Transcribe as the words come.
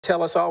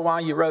Tell us all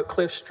why you wrote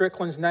Cliff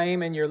Strickland's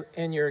name in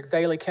your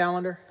daily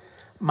calendar?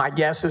 My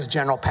guess is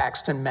General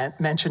Paxton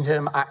mentioned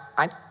him.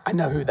 I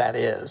know who that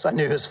is. I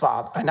knew his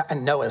father. I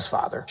know his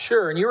father.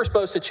 Sure, and you were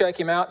supposed to check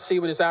him out, see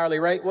what his hourly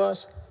rate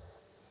was?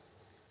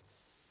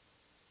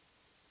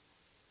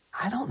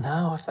 I don't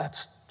know if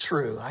that's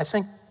true. I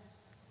think,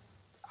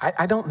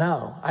 I don't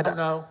know. I don't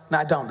know. No,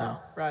 I don't know.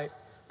 Right.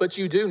 But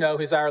you do know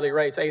his hourly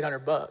rate's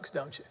 $800,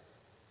 don't you?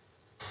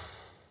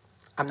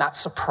 I'm not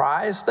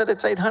surprised that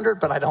it's 800,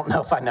 but I don't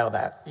know if I know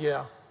that.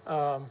 Yeah.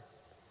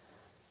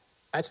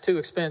 That's too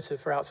expensive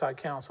for outside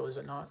counsel, is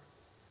it not?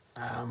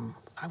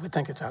 I would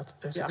think it's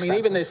yeah,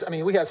 I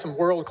mean, we have some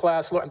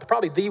world-class,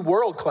 probably the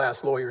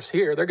world-class lawyers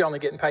here. They're only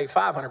getting paid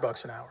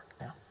 $500 an hour.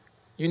 Yeah.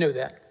 You knew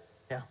that.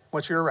 Yeah.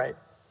 What's your rate?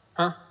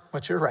 Huh?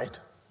 What's your rate?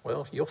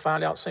 Well, you'll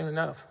find out soon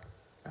enough.